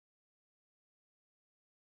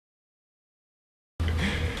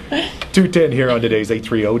2:10 here on today's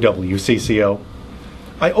 830 WCCO.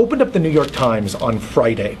 I opened up the New York Times on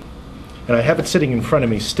Friday, and I have it sitting in front of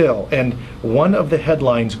me still, and one of the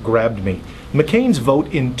headlines grabbed me. McCain's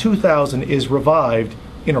vote in 2000 is revived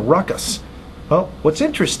in a ruckus. Well, what's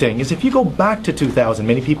interesting is if you go back to 2000,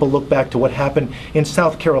 many people look back to what happened in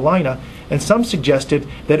South Carolina, and some suggested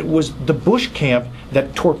that it was the Bush camp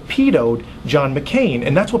that torpedoed John McCain,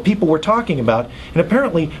 and that's what people were talking about. And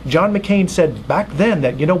apparently, John McCain said back then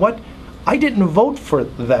that, you know what, I didn't vote for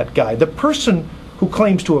that guy. The person who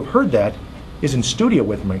claims to have heard that is in studio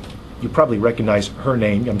with me. You probably recognize her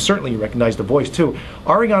name. Certainly you recognize the voice too.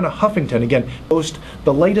 Arianna Huffington, again, hosts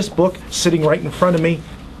the latest book sitting right in front of me,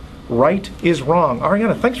 Right is Wrong.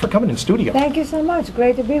 Arianna, thanks for coming in studio. Thank you so much.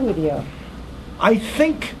 Great to be with you. I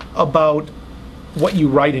think about what you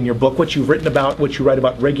write in your book, what you've written about, what you write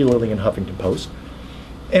about regularly in Huffington Post,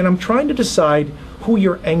 and I'm trying to decide who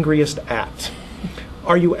you're angriest at.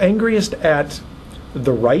 Are you angriest at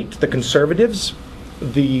the right, the conservatives,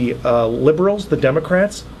 the liberals, the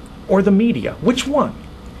Democrats, or the media? Which one?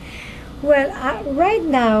 Well, right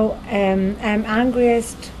now I'm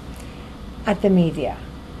angriest at the media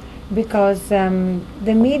because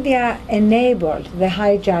the media enabled the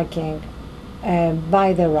hijacking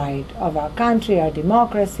by the right of our country, our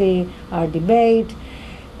democracy, our debate.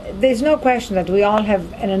 There's no question that we all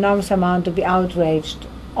have an enormous amount to be outraged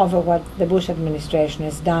over what the Bush administration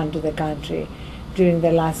has done to the country during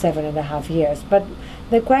the last 7.5 years. But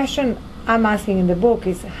the question I'm asking in the book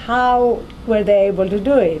is, how were they able to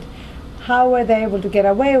do it? How were they able to get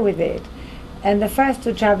away with it? And the first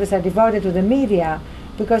two chapters are devoted to the media,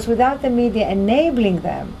 because without the media enabling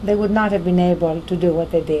them, they would not have been able to do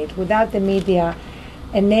what they did. Without the media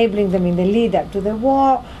enabling them in the lead up to the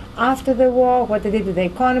war, after the war, what they did to the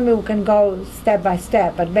economy, we can go step by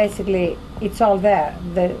step, but basically it's all there,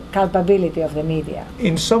 the culpability of the media.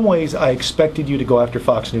 In some ways, I expected you to go after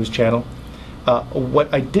Fox News Channel.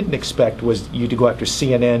 What I didn't expect was you to go after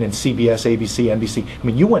CNN and CBS, ABC, NBC. I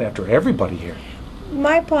mean, you went after everybody here.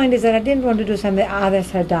 My point is that I didn't want to do something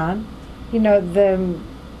others had done. You know,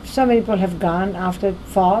 so many people have gone after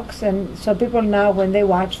Fox, and so people now, when they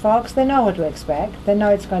watch Fox, they know what to expect. They know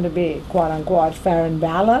it's going to be, quote-unquote, fair and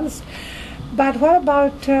balanced. But what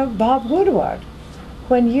about Bob Woodward?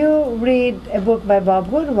 When you read a book by Bob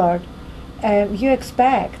Woodward, you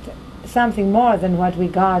expect something more than what we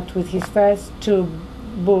got with his first two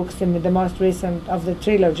books in the most recent of the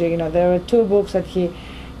trilogy. You know, there were two books that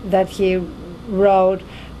he wrote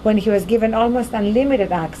when he was given almost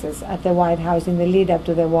unlimited access at the White House in the lead up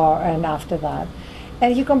to the war and after that.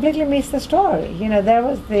 And he completely missed the story. You know, there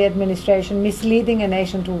was the administration misleading a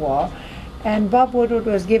nation to war, and Bob Woodward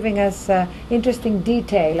was giving us interesting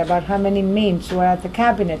detail about how many mints were at the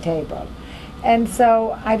cabinet table. And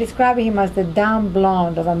so I describe him as the dumb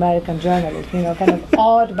blonde of American journalism, you know, kind of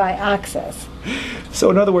awed by access. So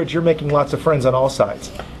in other words, you're making lots of friends on all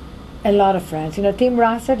sides. A lot of friends. You know, Tim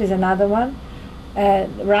Russert is another one.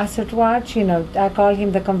 Russert Watch, you know, I call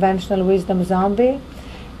him the conventional wisdom zombie.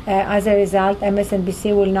 As a result,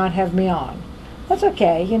 MSNBC will not have me on. That's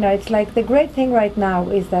okay. You know, it's like the great thing right now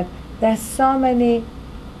is that there's so many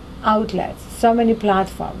outlets, so many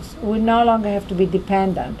platforms. We no longer have to be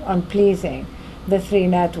dependent on pleasing the three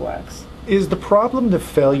networks. Is the problem the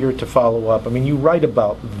failure to follow up? I mean, you write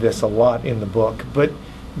about this a lot in the book,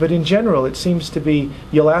 but in general, it seems to be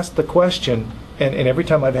you'll ask the question, and every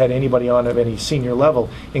time I've had anybody on of any senior level,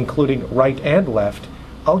 including right and left,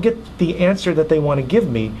 I'll get the answer that they want to give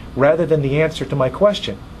me rather than the answer to my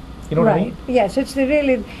question. You know what I mean? Yes, it's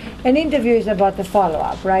really, an interview is about the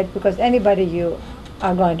follow-up, right? Because anybody you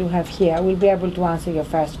are going to have here will be able to answer your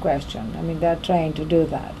first question. I mean, they're trained to do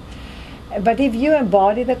that. But if you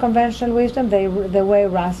embody the conventional wisdom the way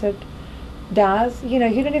Russert does, you know,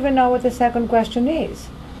 you don't even know what the second question is,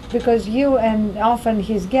 because you and often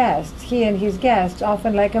he and his guests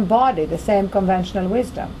often like embody the same conventional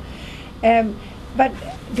wisdom. But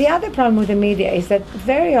the other problem with the media is that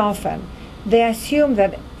very often they assume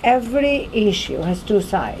that every issue has two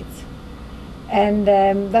sides. And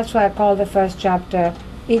that's why I call the first chapter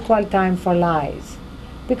Equal Time for Lies.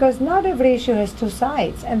 Because not every issue has two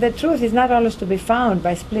sides, and the truth is not always to be found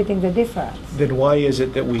by splitting the difference. Then why is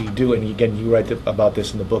it that we do, and again you write about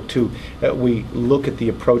this in the book too, that we look at the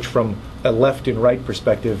approach from a left and right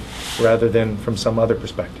perspective rather than from some other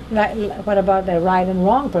perspective? What about the right and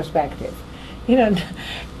wrong perspective? You know,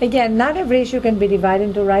 again, not every issue can be divided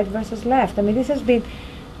into right versus left. I mean, this has been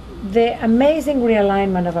the amazing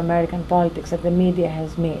realignment of American politics that the media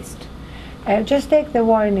has missed. Just take the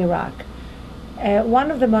war in Iraq. One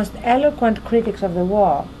of the most eloquent critics of the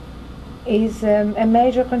war is a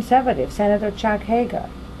major conservative, Senator Chuck Hager.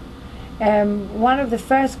 One of the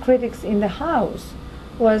first critics in the House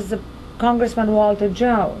was the Congressman Walter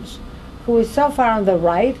Jones, who is so far on the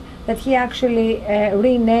right that he actually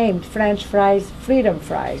renamed French fries freedom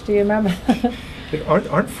fries. Do you remember?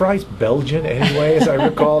 Aren't fries Belgian anyway, as I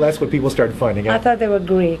recall? That's what people started finding out. I thought they were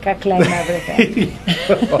Greek. I claim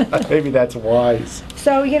everything. Maybe that's wise.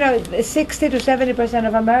 So, 60 to 70%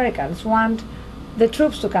 of Americans want the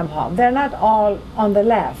troops to come home. They're not all on the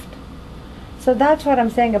left. So that's what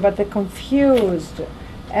I'm saying about the confused,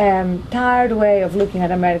 tired way of looking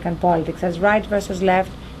at American politics as right versus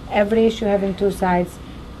left, every issue having two sides.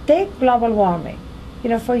 Take global warming.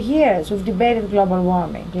 For years we've debated global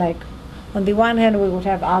warming. Like, on the one hand, we would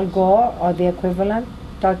have Al Gore or the equivalent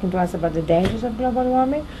talking to us about the dangers of global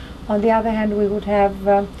warming. On the other hand, we would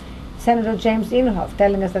have Senator James Inhofe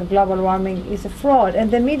telling us that global warming is a fraud.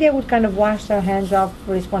 And the media would kind of wash their hands off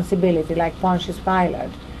responsibility, like Pontius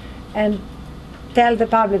Pilate, and tell the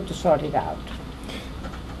public to sort it out.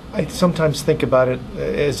 I sometimes think about it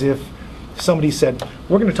as if somebody said,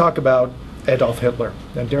 we're going to talk about Adolf Hitler.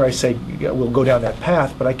 And dare I say, we'll go down that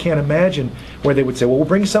path, but I can't imagine where they would say, well, we'll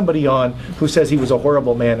bring somebody on who says he was a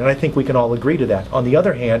horrible man, and I think we can all agree to that. On the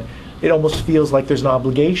other hand, it almost feels like there's an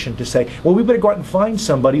obligation to say, well, we better go out and find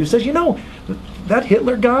somebody who says, that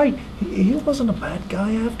Hitler guy, he wasn't a bad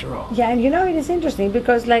guy after all. Yeah, and it is interesting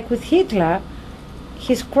because, like with Hitler,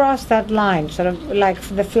 he's crossed that line, sort of like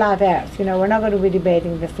the flat earth. We're not going to be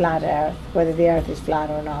debating the flat earth, whether the earth is flat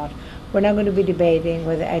or not. We're not going to be debating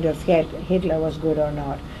whether Adolf Hitler was good or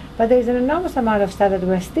not. But there's an enormous amount of stuff that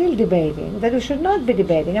we're still debating that we should not be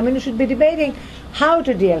debating. I mean, we should be debating how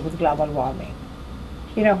to deal with global warming.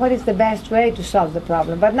 What is the best way to solve the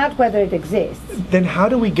problem, but not whether it exists. Then how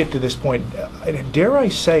do we get to this point? Dare I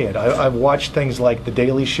say it, I've watched things like The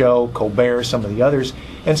Daily Show, Colbert, some of the others,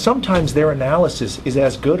 and sometimes their analysis is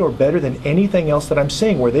as good or better than anything else that I'm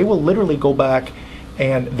seeing, where they will literally go back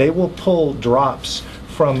and they will pull drops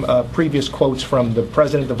from previous quotes from the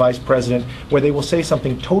president, the vice president, where they will say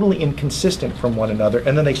something totally inconsistent from one another,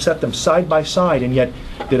 and then they set them side by side. And yet,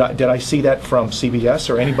 did I see that from CBS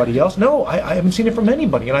or anybody else? No, I haven't seen it from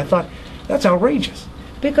anybody. And I thought, that's outrageous.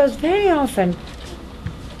 Because very often,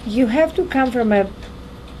 you have to come from a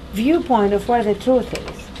viewpoint of where the truth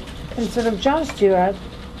is. And sort of Jon Stewart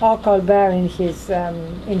or Colbert in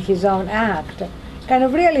his own act kind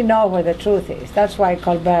of really know where the truth is. That's why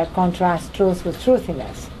Colbert contrasts truth with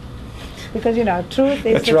truthiness. Because, truth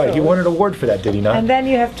is That's right. Truth. He won an award for that, did he not? And then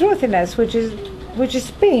you have truthiness, which is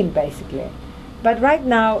spin, basically. But right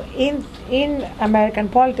now, in American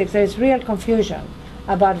politics, there is real confusion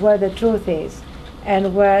about where the truth is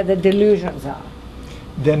and where the delusions are.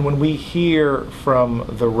 Then when we hear from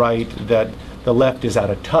the right that the left is out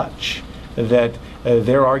of touch, that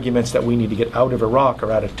their arguments that we need to get out of Iraq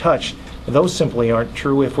are out of touch, those simply aren't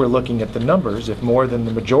true if we're looking at the numbers. If more than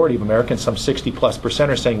the majority of Americans, some 60+%,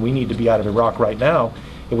 are saying we need to be out of Iraq right now,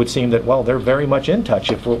 it would seem that, well, they're very much in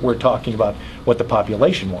touch if we're talking about what the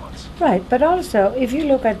population wants. Right, but also, if you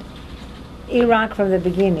look at Iraq from the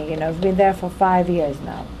beginning, we've been there for 5 years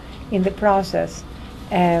now. In the process,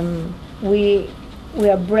 we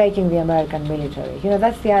are breaking the American military.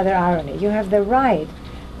 That's the other irony. You have the right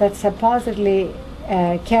that supposedly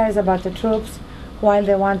cares about the troops, while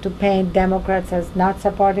they want to paint Democrats as not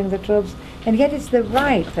supporting the troops. And yet it's the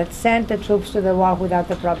right that sent the troops to the war without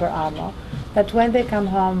the proper armor, that when they come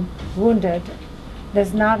home wounded,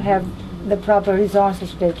 does not have the proper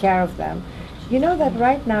resources to take care of them. That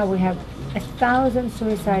right now we have 1,000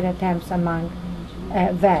 suicide attempts among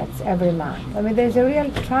vets every month. I mean, there's a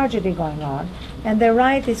real tragedy going on, and the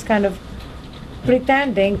right is kind of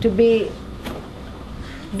pretending to be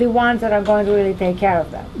the ones that are going to really take care of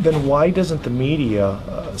them. Then why doesn't the media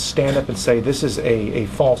stand up and say this is a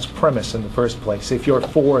false premise in the first place? If you're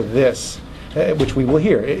for this, which we will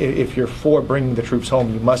hear, if you're for bringing the troops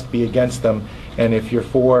home, you must be against them. And if you're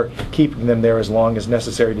for keeping them there as long as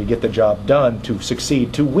necessary to get the job done, to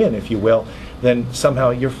succeed, to win, if you will, then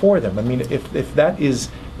somehow you're for them. I mean, if that is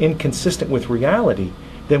inconsistent with reality,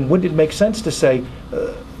 then wouldn't it make sense to say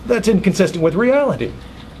that's inconsistent with reality?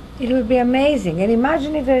 It would be amazing. And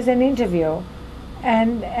imagine if there's an interview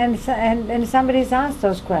and somebody's asked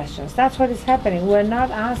those questions. That's what is happening. We're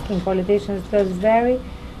not asking politicians those very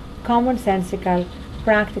commonsensical,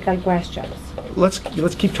 practical questions. Let's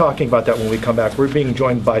keep talking about that when we come back. We're being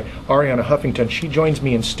joined by Arianna Huffington. She joins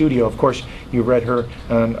me in studio. Of course, you read her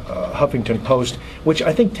on Huffington Post, which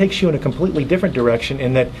I think takes you in a completely different direction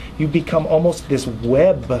in that you become almost this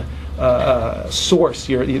web source.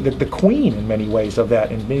 You're the queen in many ways of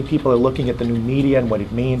that, and many people are looking at the new media and what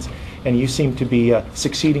it means. and you seem to be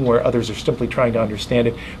succeeding where others are simply trying to understand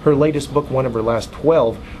it. Her latest book, one of her last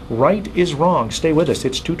 12, Right is Wrong. Stay with us.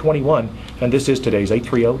 It's 2:21, and this is today's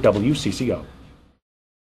 830 WCCO.